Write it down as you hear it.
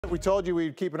We told you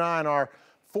we'd keep an eye on our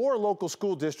 4 local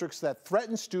school districts that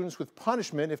threaten students with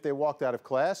punishment if they walked out of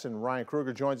class. And Ryan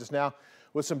Kruger joins us now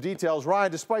with some details.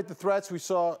 Ryan, despite the threats, we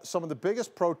saw some of the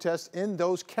biggest protests in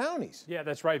those counties. Yeah,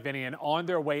 that's right, Vinny. And on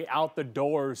their way out the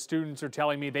doors, students are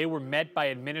telling me they were met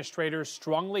by administrators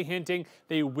strongly hinting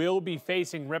they will be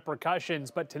facing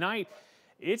repercussions. But tonight,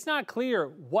 it's not clear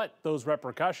what those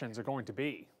repercussions are going to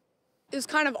be. It was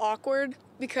kind of awkward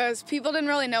because people didn't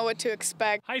really know what to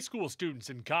expect. High school students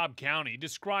in Cobb County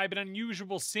describe an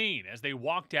unusual scene as they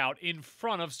walked out in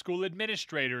front of school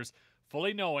administrators,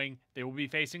 fully knowing they will be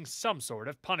facing some sort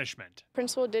of punishment.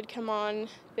 Principal did come on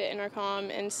the intercom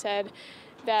and said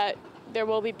that there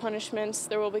will be punishments,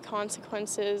 there will be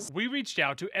consequences. We reached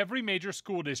out to every major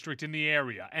school district in the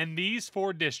area, and these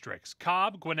 4 districts,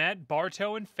 Cobb, Gwinnett,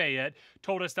 Bartow, and Fayette,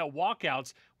 told us that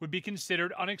walkouts would be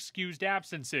considered unexcused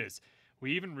absences.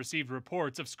 We even received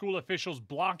reports of school officials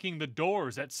blocking the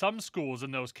doors at some schools in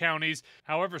those counties.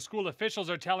 However, school officials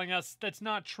are telling us that's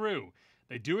not true.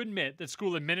 They do admit that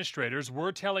school administrators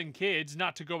were telling kids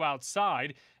not to go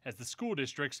outside as the school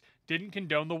districts didn't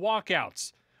condone the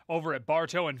walkouts. Over at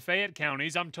Bartow and Fayette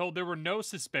counties, I'm told there were no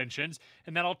suspensions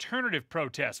and that alternative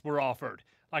protests were offered.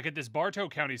 Like at this Bartow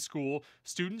County school,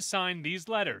 students signed these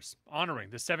letters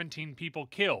honoring the 17 people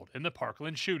killed in the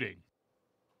Parkland shooting.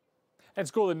 And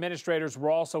school administrators were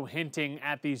also hinting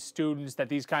at these students that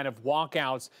these kind of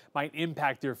walkouts might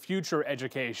impact their future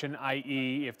education,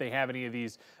 i.e. if they have any of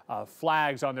these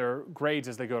flags on their grades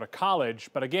as they go to college.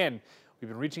 But again, we've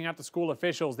been reaching out to school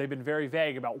officials. They've been very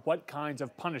vague about what kinds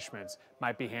of punishments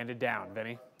might be handed down.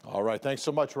 Vinny? All right, thanks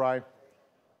so much, Ryan.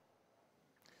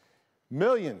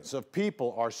 Millions of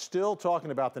people are still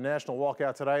talking about the national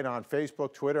walkout tonight on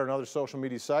Facebook, Twitter, and other social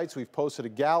media sites. We've posted a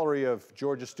gallery of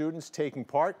Georgia students taking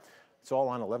part. It's all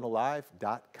on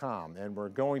 11alive.com. And we're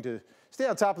going to stay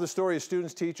on top of the story as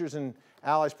students, teachers, and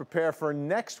allies prepare for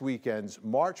next weekend's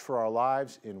March for Our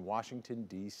Lives in Washington,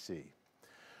 D.C.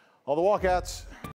 All the walkouts